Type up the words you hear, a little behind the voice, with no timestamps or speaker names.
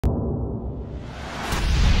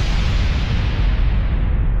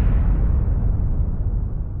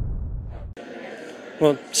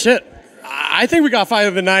Well, shit. I think we got fight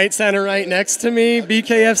of the night center right next to me.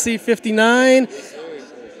 BKFC 59.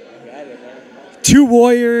 Two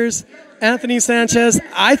Warriors. Anthony Sanchez.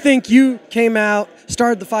 I think you came out,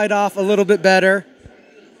 started the fight off a little bit better.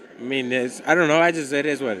 I mean, I don't know. It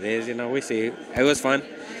is what it is. You know, we see. It was fun.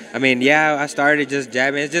 I mean, yeah, I started just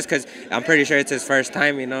jabbing. It's just because I'm pretty sure it's his first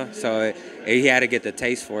time, you know. So he had to get the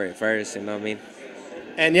taste for it first, you know what I mean?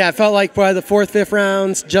 And yeah, it felt like by the fourth, fifth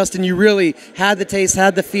rounds, Justin, you really had the taste,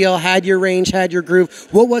 had the feel, had your range, had your groove.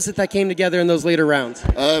 What was it that came together in those later rounds?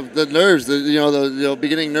 The nerves, the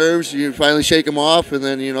beginning nerves. You finally shake them off, and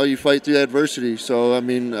then you fight through adversity. So I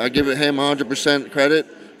mean, I give him 100% credit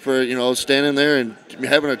for standing there and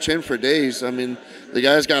having a chin for days. I mean, the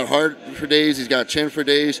guy's got heart for days. He's got chin for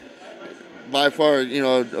days. By far,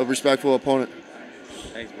 a respectful opponent.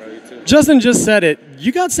 Thanks, bro. You too. Justin just said it.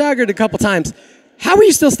 You got staggered a couple times. How are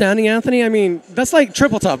you still standing, Anthony? I mean, that's like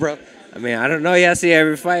triple top, bro. I mean, I don't know. Yeah, I see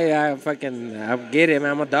every fight. I get it,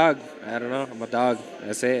 man. I'm a dog. I don't know. I'm a dog.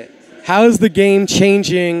 That's it. How is the game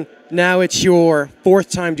changing now it's your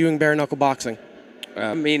fourth time doing bare knuckle boxing?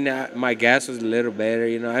 I mean, my gas was a little better.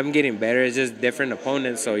 I'm getting better. It's just different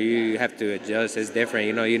opponents, so you have to adjust. It's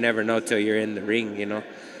different. You never know till you're in the ring,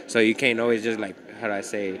 So you can't always just, like, how do I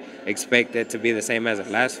say, expect it to be the same as the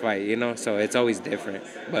last fight, So it's always different.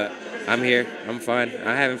 But I'm here. I'm fun.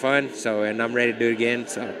 I'm having fun, and I'm ready to do it again.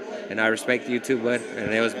 And I respect you too, bud.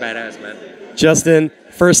 And it was badass, man. Justin,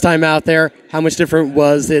 first time out there, how much different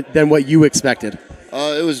was it than what you expected?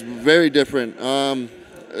 It was very different.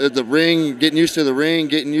 The ring, getting used to the ring,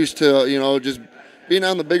 getting used to, just being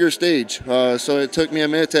on the bigger stage. So it took me a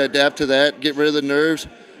minute to adapt to that, get rid of the nerves.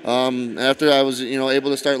 After I was, able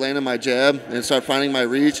to start landing my jab and start finding my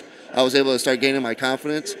reach, I was able to start gaining my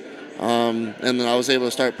confidence. And then I was able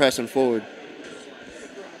to start pressing forward.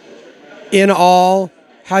 In all,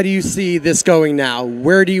 how do you see this going now?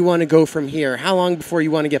 Where do you want to go from here? How long before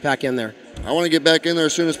you want to get back in there? I want to get back in there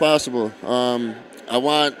as soon as possible. I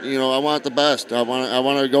want the best. I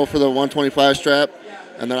want to go for the 125 strap,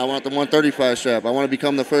 and then I want the 135 strap. I want to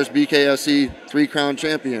become the first BKFC 3-crown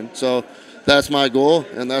champion. So that's my goal,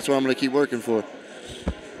 and that's what I'm going to keep working for.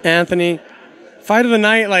 Anthony, fight of the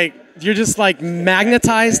night, like, you're just, like,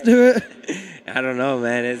 magnetized to it? I don't know,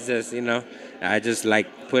 man. It's just, I just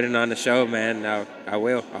like putting on the show, man. I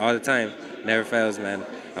will, all the time. Never fails, man.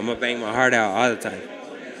 I'm going to bang my heart out all the time.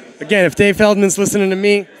 Again, if Dave Feldman's listening to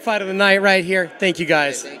me, fight of the night right here. Thank you,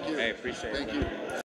 guys. Hey, thank you. Hey, appreciate it. Thank you.